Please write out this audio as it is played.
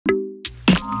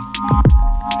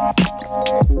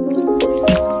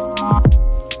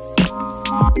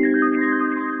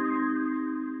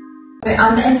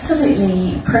I'm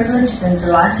absolutely privileged and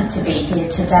delighted to be here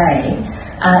today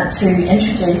to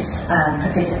introduce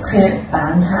Professor Kurt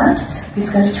Barnhart,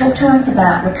 who's going to talk to us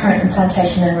about recurrent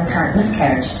implantation and recurrent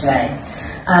miscarriage today.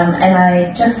 And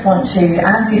I just want to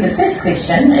ask you the first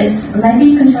question is maybe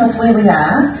you can tell us where we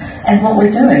are and what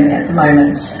we're doing at the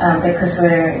moment, because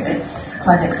it's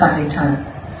quite an exciting time.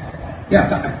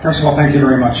 Yeah, first of all, thank you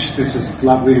very much. This is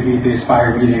lovely to be at the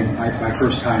Aspire meeting, my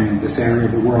first time in this area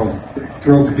of the world.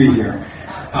 Thrilled to be here.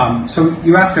 So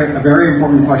you asked a very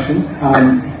important question.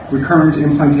 Recurrent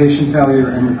implantation failure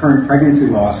and recurrent pregnancy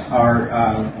loss are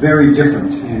very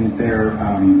different in their,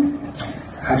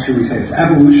 how should we say this,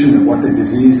 evolution of what the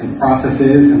disease and process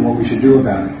is and what we should do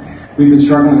about it. We've been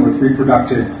struggling with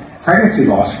reproductive pregnancy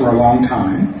loss for a long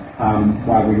time,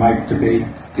 while we might debate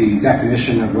the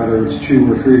definition of whether it's 2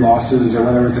 or 3 losses or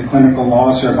whether it's a clinical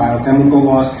loss or a biochemical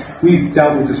loss. We've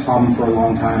dealt with this problem for a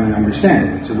long time and understand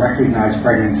it. It's a recognized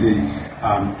pregnancy,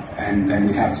 and then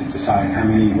we have to decide how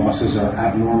many losses are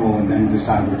abnormal and then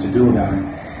decide what to do about it.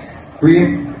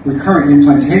 Recurrent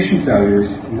implantation failure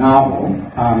is novel,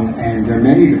 and there are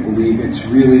many that believe it's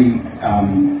really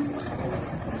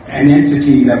an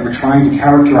entity that we're trying to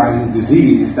characterize as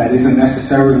disease that isn't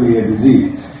necessarily a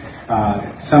disease.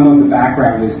 Some of the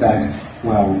background is that,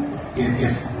 well,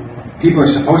 if people are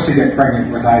supposed to get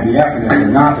pregnant with IVF and if they're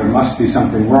not, there must be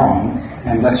something wrong.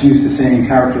 And let's use the same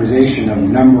characterization of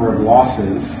number of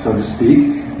losses, so to speak,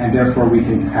 and therefore we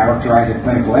can characterize a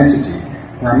clinical entity.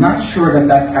 Where I'm not sure that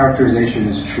that characterization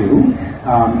is true,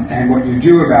 and what you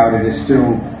do about it is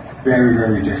still very,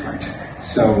 very different.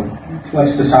 So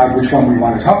let's decide which one we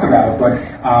want to talk about, but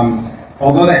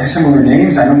although they have similar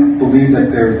names, I don't believe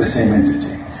that they're the same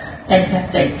entity.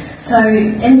 Fantastic. So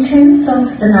in terms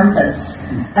of the numbers,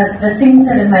 the thing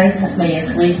that amazes me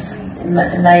is we've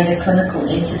made a clinical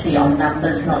entity on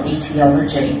numbers, not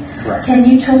etiology. Correct. Can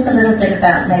you talk a little bit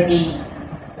about maybe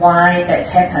why that's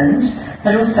happened,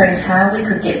 but also how we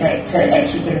could get back to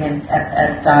actually getting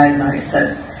a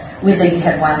diagnosis, whether you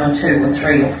have 1 or 2 or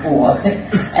 3 or 4,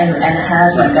 and how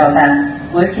do you go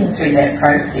about working through that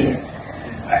process?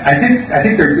 I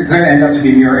think they're going to end up to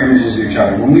be mirror images of each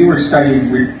other. When we were studying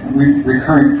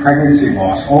recurrent pregnancy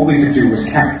loss, all we could do was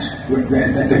count.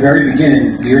 At the very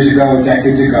beginning, years ago,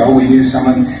 decades ago, we knew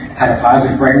someone had a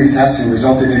positive pregnancy test and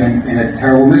resulted in a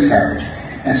terrible miscarriage.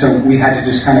 And so we had to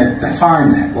just kind of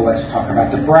define that. Well, let's talk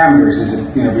about the parameters. Is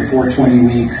it before 20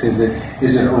 weeks? Is it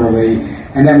early?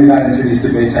 And then we got into these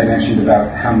debates I mentioned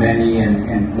about how many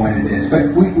and when it is.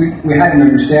 But we had an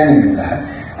understanding of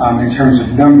that. In terms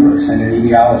of numbers and an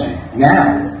etiology.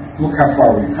 Now, look how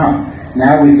far we've come.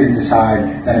 Now we can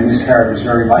decide that a miscarriage is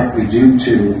very likely due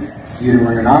to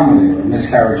uterine anomaly, or a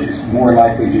miscarriage is more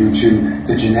likely due to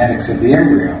the genetics of the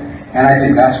embryo. And I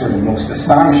think that's where the most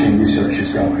astonishing research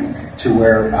is going, to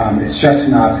where it's just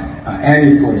not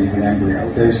aneuploidy of an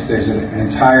embryo. There's an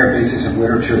entire basis of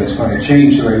literature that's going to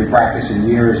change the way we practice in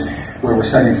years, where we're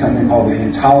studying something called the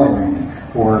intolerome,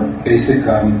 or basic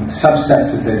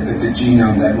subsets of the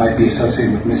genome that might be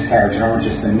associated with miscarriage, and aren't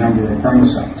just the number of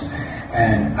chromosomes.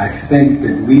 And I think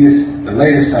the latest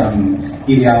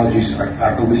etiologies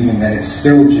are believing that it's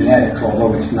still genetics,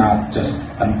 although it's not just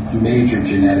a major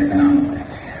genetic anomaly.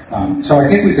 So I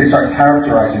think we can start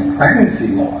characterizing pregnancy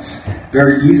loss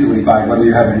very easily by whether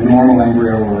you have a normal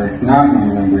embryo or a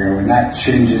non-normal embryo, and that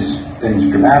changes things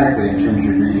dramatically in terms of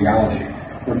your etiology.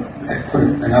 Or put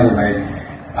it another way,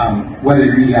 whether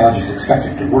your etiology is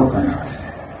expected to work or not,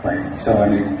 right? So, I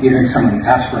mean, giving someone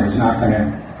aspirin is not going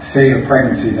to save a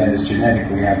pregnancy that is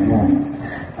genetically abnormal.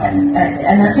 And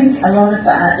I think a lot of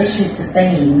our issues have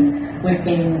been, we've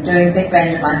been doing big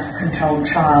randomized controlled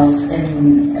trials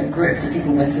in groups of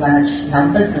people with large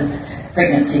numbers of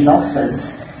pregnancy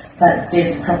losses, but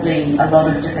there's probably a lot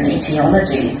of different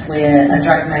etiologies where a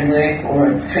drug may work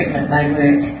or a treatment may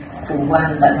work for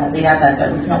one but not the other,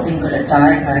 but we've not been good at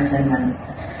diagnosing them.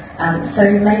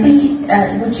 So maybe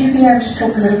would you be able to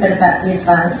talk a little bit about the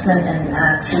advancement in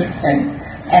testing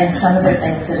and some of the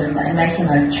things that are making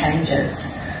those changes?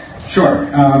 Sure.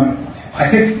 I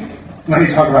think, let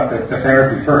me talk about the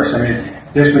therapy first. I mean,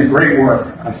 there's been great work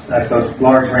as those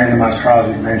large randomized trials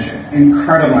you mentioned.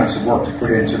 Incredible amounts of work to put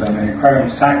into them, and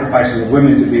incredible sacrifices of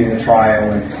women to be in the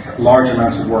trial, and large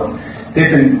amounts of work.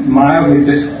 They've been mildly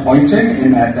disappointing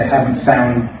in that they haven't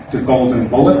found the golden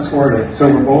bullet, or the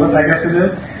silver bullet, I guess it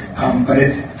is. But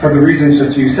it's for the reasons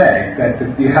that you say,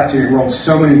 that you have to enroll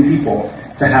so many people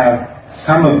to have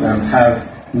some of them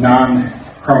have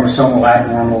non-chromosomal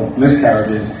abnormal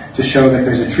miscarriages to show that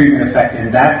there's a treatment effect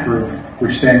in that group,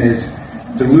 which then is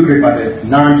diluted by the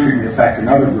non-treatment effect in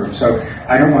other groups. So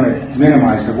I don't want to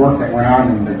minimize the work that went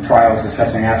on in the trials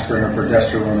assessing aspirin or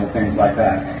progesterone or things like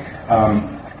that.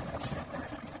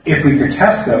 If we could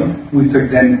test them, we could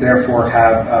then therefore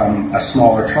have a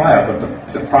smaller trial.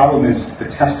 But the problem is the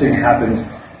testing happens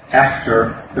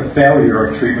after the failure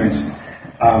of treatment,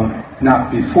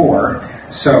 not before.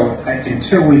 So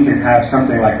until we can have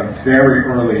something like a very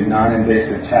early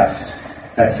non-invasive test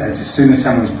that says as soon as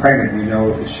someone's pregnant, we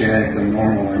know if it's genetically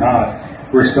normal or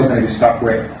not, we're still going to be stuck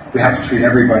with, we have to treat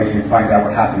everybody and find out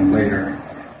what happened later.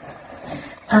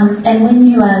 And when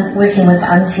you are working with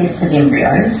untested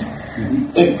embryos,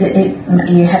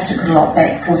 you have to put a lot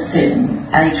back for certain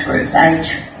age groups.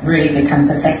 Age really becomes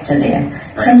a factor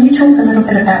there. Right. Can you talk a little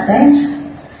bit about that?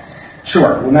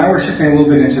 Sure. Well, now we're shifting a little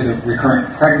bit into the recurrent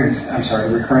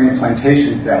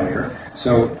implantation failure.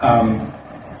 So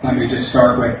let me just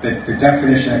start with the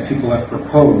definition that people have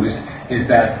proposed is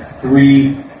that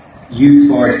 3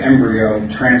 euploid embryo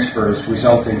transfers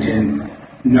resulting in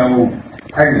no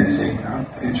pregnancy,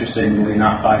 interestingly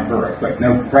not by birth, but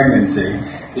no pregnancy,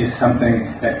 is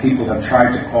something that people have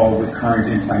tried to call recurrent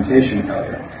implantation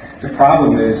failure. The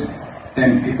problem is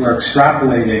then people are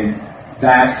extrapolating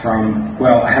that from,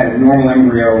 well, I had a normal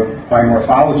embryo by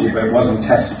morphology, but it wasn't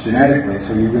tested genetically,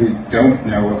 so you really don't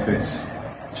know if it's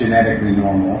genetically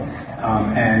normal.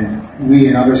 And we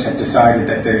and others have decided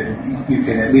that you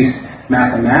can at least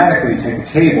mathematically take a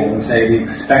table and say the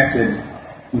expected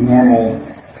normal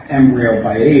embryo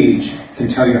by age can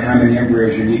tell you how many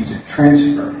embryos you need to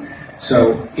transfer.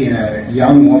 So in a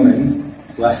young woman,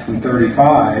 less than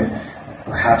 35,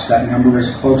 perhaps that number is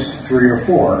close to 3 or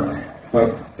 4,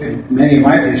 but many of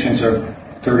my patients are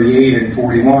 38 and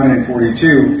 41 and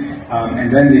 42,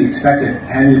 and then the expected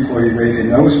aneuploidy rate in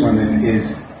those women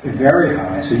is very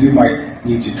high, so you might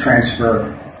need to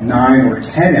transfer 9 or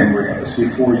 10 embryos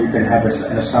before you can have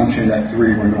an assumption that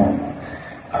 3 were normal.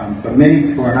 But many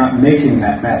people are not making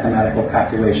that mathematical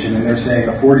calculation, and they're saying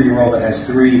a 40-year-old that has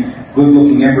 3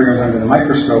 good-looking embryos under the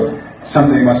microscope,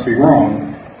 something must be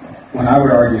wrong. When I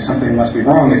would argue something must be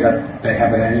wrong is that they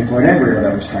have an aneuploid embryo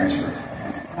that was transferred.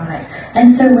 Right.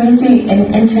 And so where do you,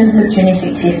 in terms of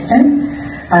genetic testing,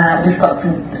 we've got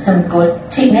some good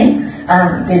techniques.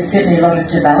 There's certainly a lot of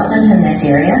development in that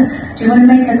area. Do you want to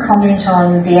make a comment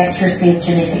on the accuracy of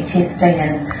genetic testing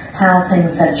and how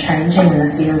things are changing in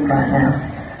the field right now?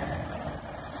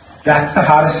 That's the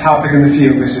hottest topic in the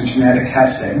field, is the genetic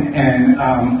testing, and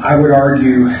I would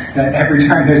argue that every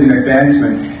time there's an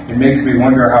advancement, it makes me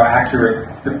wonder how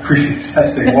accurate the previous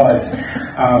testing was.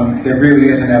 There really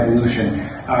is an evolution.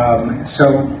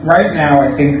 So right now,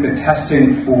 I think the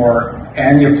testing for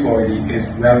aneuploidy is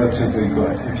relatively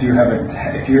good. If you have a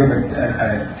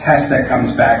test that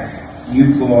comes back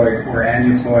euploid or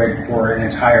aneuploid for an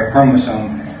entire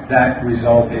chromosome, that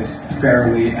result is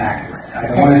fairly accurate. I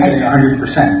don't want to say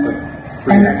 100%, but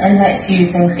pretty accurate. And that's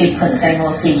using sequencing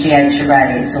or CGH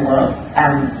arrays or...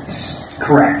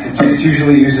 Correct. It's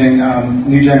usually using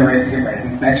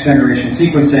next generation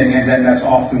sequencing, and then that's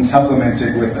often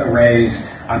supplemented with arrays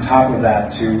on top of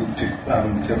that to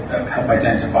help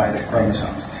identify the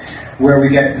chromosomes. Where we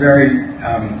get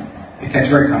it gets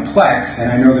very complex,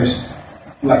 and I know there's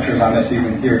lectures on this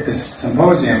even here at this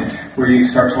symposium, where you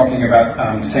start talking about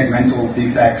segmental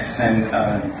defects and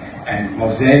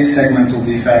mosaic segmental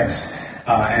defects,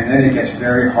 and then it gets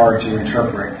very hard to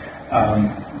interpret.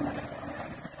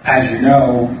 As you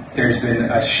know, there's been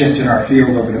a shift in our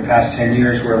field over the past 10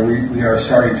 years where we are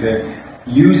starting to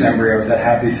use embryos that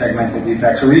have these segmental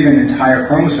defects, or even entire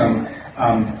chromosome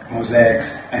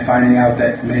mosaics, and finding out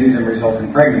that many of them result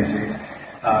in pregnancies.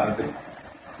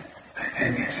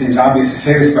 And it seems obvious to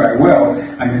say this, but I will.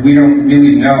 I mean, we don't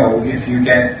really know if you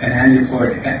get an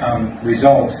aneuploid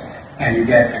result and you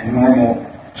get a normal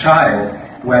child,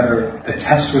 whether the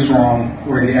test was wrong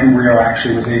or the embryo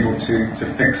actually was able to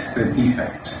fix the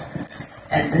defect.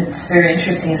 It's very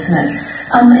interesting, isn't it?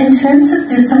 In terms of,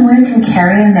 there's some work in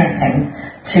carrier mapping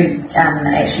to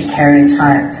actually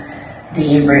karyotype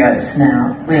the embryos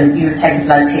now, where you take a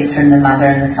blood test from the mother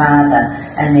and the father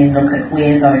and then look at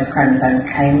where those chromosomes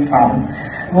came from.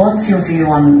 What's your view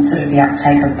on sort of the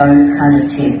uptake of those kind of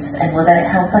tests, and will that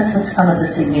help us with some of the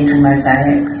segmental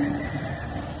mosaics?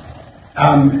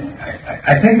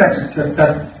 I think that's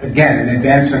again an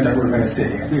advancement that we're going to see.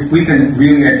 If we can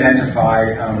really identify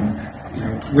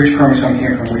which chromosome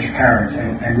came from which parent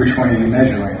and which one are you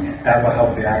measuring, that will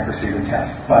help the accuracy of the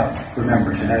test. But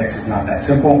remember, genetics is not that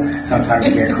simple. Sometimes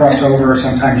you get crossover,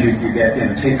 sometimes you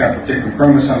get take up of different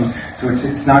chromosomes, so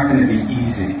it's not going to be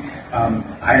easy.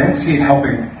 I don't see it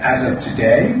helping as of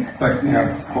today, but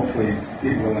hopefully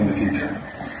it will in the future.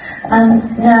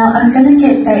 Now, I'm going to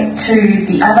get back to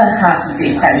the other half of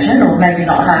the equation, or maybe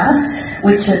not half,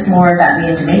 which is more about the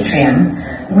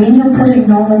endometrium. When you're putting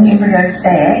normal embryos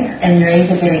back and you're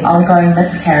either getting ongoing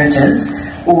miscarriages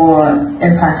or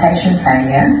implantation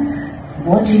failure,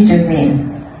 what do you do then?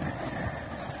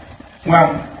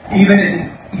 Well, even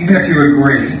if you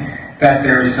agree that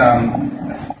there's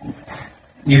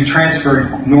you've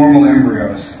transferred normal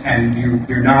embryos and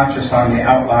you're not just on the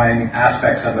outlying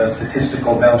aspects of a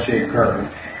statistical bell-shaped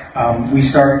curve, we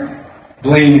start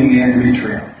blaming the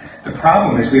endometrium. The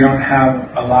problem is we don't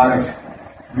have a lot of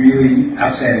really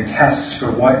outstanding tests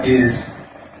for what is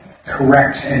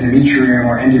correct endometrium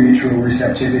or endometrial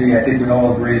receptivity. I think we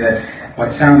all agree that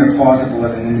what sounded plausible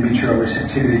as an endometrial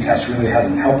receptivity test really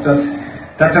hasn't helped us.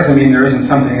 That doesn't mean there isn't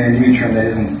something in endometrium that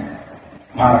isn't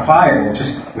modifiable,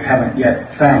 just we haven't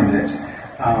yet found it.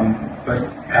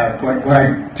 But what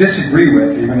I disagree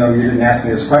with, even though you didn't ask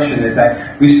me this question, is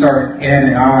that we start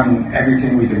adding on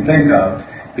everything we can think of,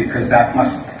 because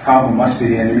the problem must be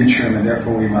the endometrium, and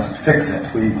therefore we must fix it.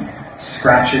 We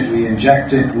scratch it, we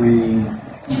inject it, we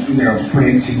put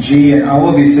HCG, and all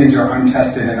of these things are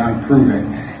untested and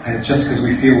unproven, and it's just because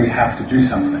we feel we have to do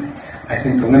something. I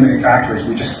think the limiting factor is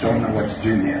we just don't know what to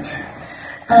do yet.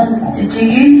 Do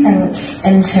you think,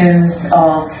 in terms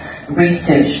of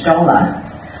research dollar,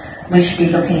 we should be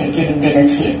looking at getting better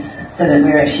tests so that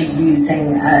we're actually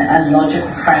using a logical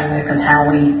framework of how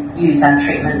we use our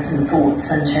treatments and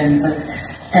thoughts in terms of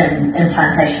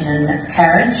implantation and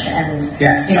miscarriage? And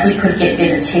yes, if we could get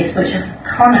better tests, which have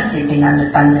chronically been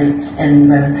underfunded in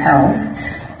women's health,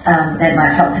 that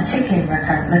might help, particularly in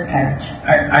recurrent miscarriage.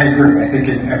 I agree.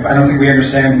 I don't think we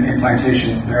understand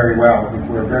implantation very well.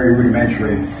 We're very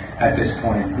rudimentary at this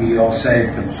point. We all say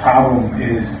the problem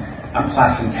is a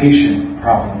placentation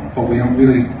problem, but we don't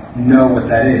really know what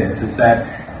that is. Is that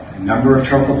the number of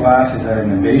trophoblasts? Is that an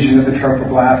invasion of the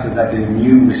trophoblasts? Is that the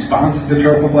immune response to the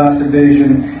trophoblast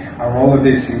invasion? Are all of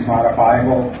these things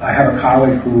modifiable? I have a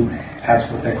colleague who has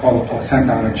what they call a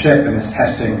placenta on a chip and is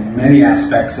testing many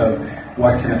aspects of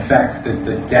what can affect the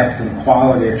depth and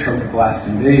quality of trophoblast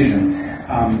invasion.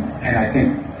 And I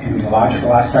think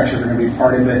immunological aspects are going to be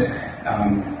part of it.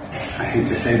 I hate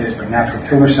to say this, but natural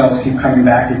killer cells keep coming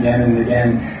back again and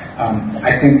again.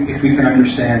 I think if we can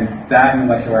understand that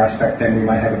molecular aspect, then we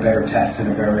might have a better test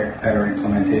and a better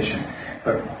implementation.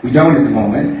 But we don't at the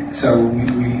moment, so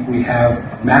we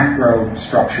have macro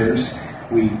structures.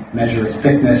 We measure its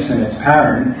thickness and its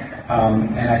pattern,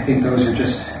 and I think those are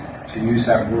just, to use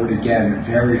that word again,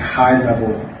 very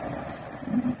high-level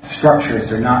structures.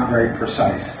 They're not very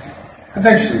precise.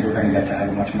 Eventually, we're going to get to have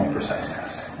a much more precise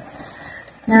test.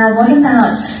 Now, what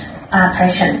about our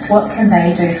patients? What can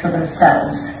they do for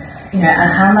themselves?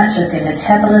 How much is their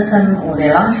metabolism or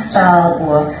their lifestyle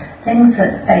or things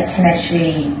that they can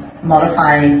actually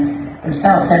modify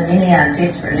themselves? And many are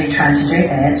desperately trying to do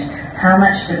that. How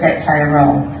much does that play a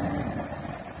role?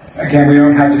 Again, we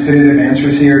don't have definitive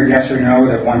answers here, yes or no,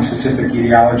 that one specific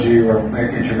etiology or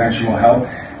intervention will help.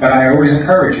 But I always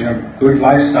encourage, good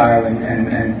lifestyle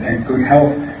and good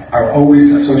health are always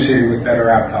associated with better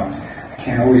outcomes. I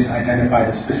can't always identify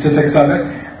the specifics of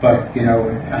it, but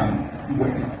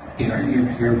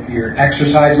your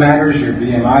exercise matters, your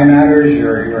BMI matters,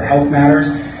 your health matters.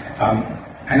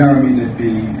 I don't mean to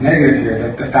be negative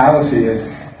here. The fallacy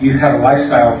is you've had a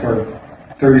lifestyle for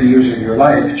 30 years of your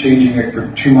life. Changing it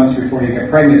for 2 months before you get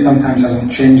pregnant sometimes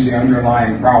doesn't change the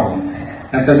underlying problem.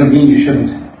 That doesn't mean you shouldn't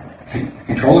take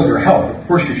control of your health. Of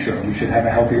course you should. You should have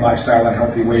a healthy lifestyle and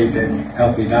healthy weight and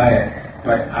healthy diet.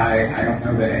 But I don't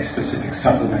know that a specific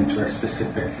supplement or a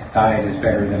specific diet is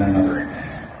better than another.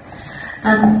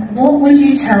 What would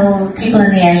you tell people in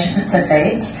the Asia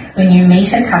Pacific when you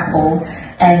meet a couple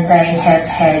and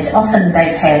often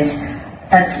they've had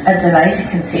a delay to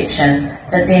conception,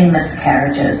 but then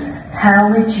miscarriages? How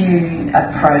would you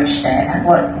approach that?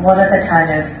 What are the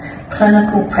kind of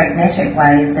clinical pragmatic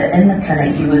ways that in the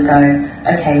clinic you would go,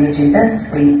 okay, we do this,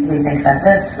 we think about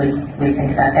this, we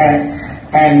think about that,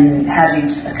 and how do you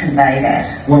convey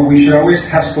that? Well, we should always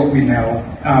test what we know,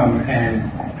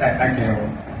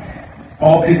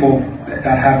 all people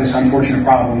that have this unfortunate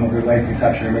problem of delayed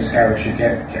conception or miscarriage should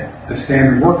get the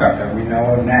standard workup that we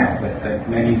know of now, that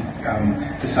many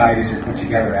societies have put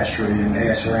together, ESHRE and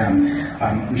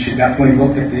ASRM. We should definitely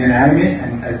look at the anatomy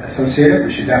and associate it.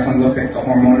 We should definitely look at the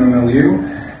hormonal milieu.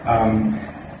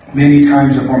 Many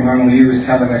times the hormonal milieu is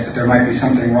telling us that there might be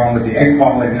something wrong with the egg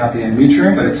quality, not the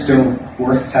endometrium, but it's still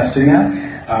worth testing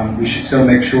that. We should still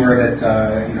make sure that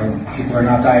people are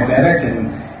not diabetic,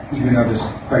 and even though there's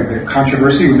quite a bit of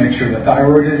controversy, we make sure the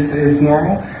thyroid is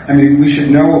normal. I mean, we should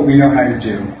know what we know how to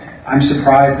do. I'm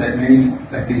surprised that many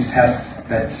of these tests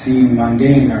that seem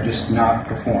mundane are just not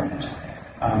performed.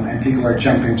 And people are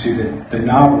jumping to the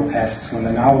novel tests when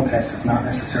the novel test is not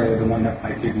necessarily the one that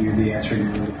might give you the answer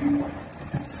you're looking for.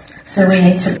 So we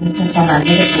need to think on our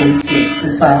medical tests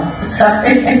as well. So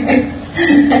we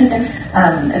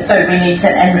need to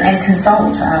and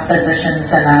consult our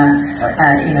physicians and our,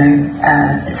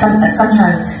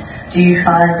 sometimes. Do you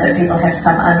find that people have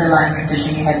some underlying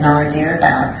condition you had no idea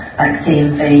about, like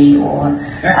CMV or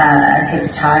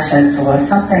hepatitis or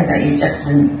something that you just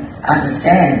didn't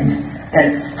understand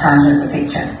that's part of the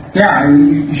picture? Yeah, I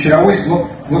mean, you should always look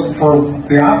for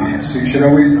the obvious. You should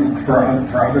always look for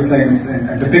other things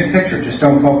and the big picture. Just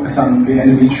don't focus on the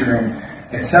endometrium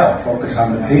itself. Focus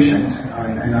on the patient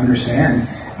and understand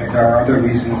if there are other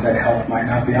reasons that health might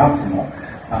not be optimal.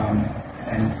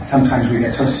 And sometimes we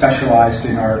get so specialized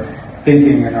in our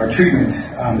thinking and our treatment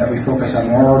that we focus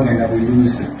on one organ that we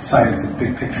lose the sight of the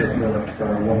big picture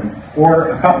for a woman or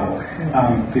a couple.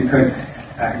 Because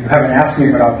you haven't asked me,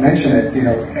 but I'll mention it.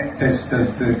 Does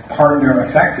the partner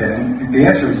affect it? And the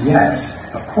answer is yes,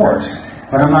 of course.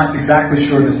 But I'm not exactly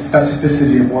sure the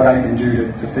specificity of what I can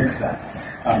do to fix that.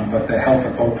 But the health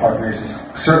of both partners is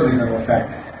certainly going to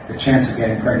affect the chance of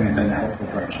getting pregnant and the health of the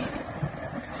pregnancy.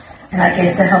 And I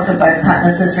guess the health of both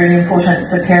partners is really important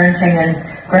for parenting and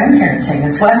grandparenting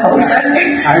as well. So,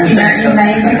 you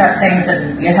may pick up things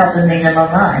that you help them lead a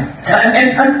long life. So.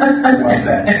 Well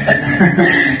said.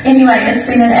 Anyway, it's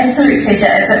been an absolute pleasure,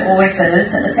 as it always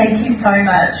is. Thank you so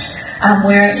much.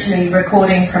 We're actually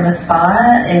recording from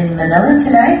Aspire in Manila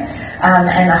today,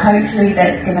 and hopefully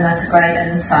that's given us a great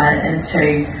insight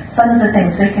into some of the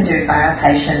things we can do for our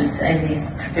patients in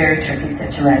these very tricky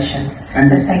situations. And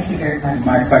so thank you very much.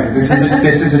 My pleasure.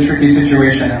 This is a tricky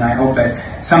situation, and I hope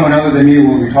that someone other than me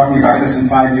will be talking about this in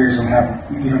 5 years and have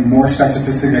even more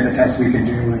specificity of the tests we can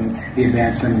do and the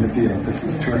advancement in the field. This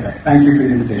is terrific. Thank you for the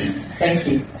invitation. Thank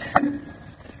you.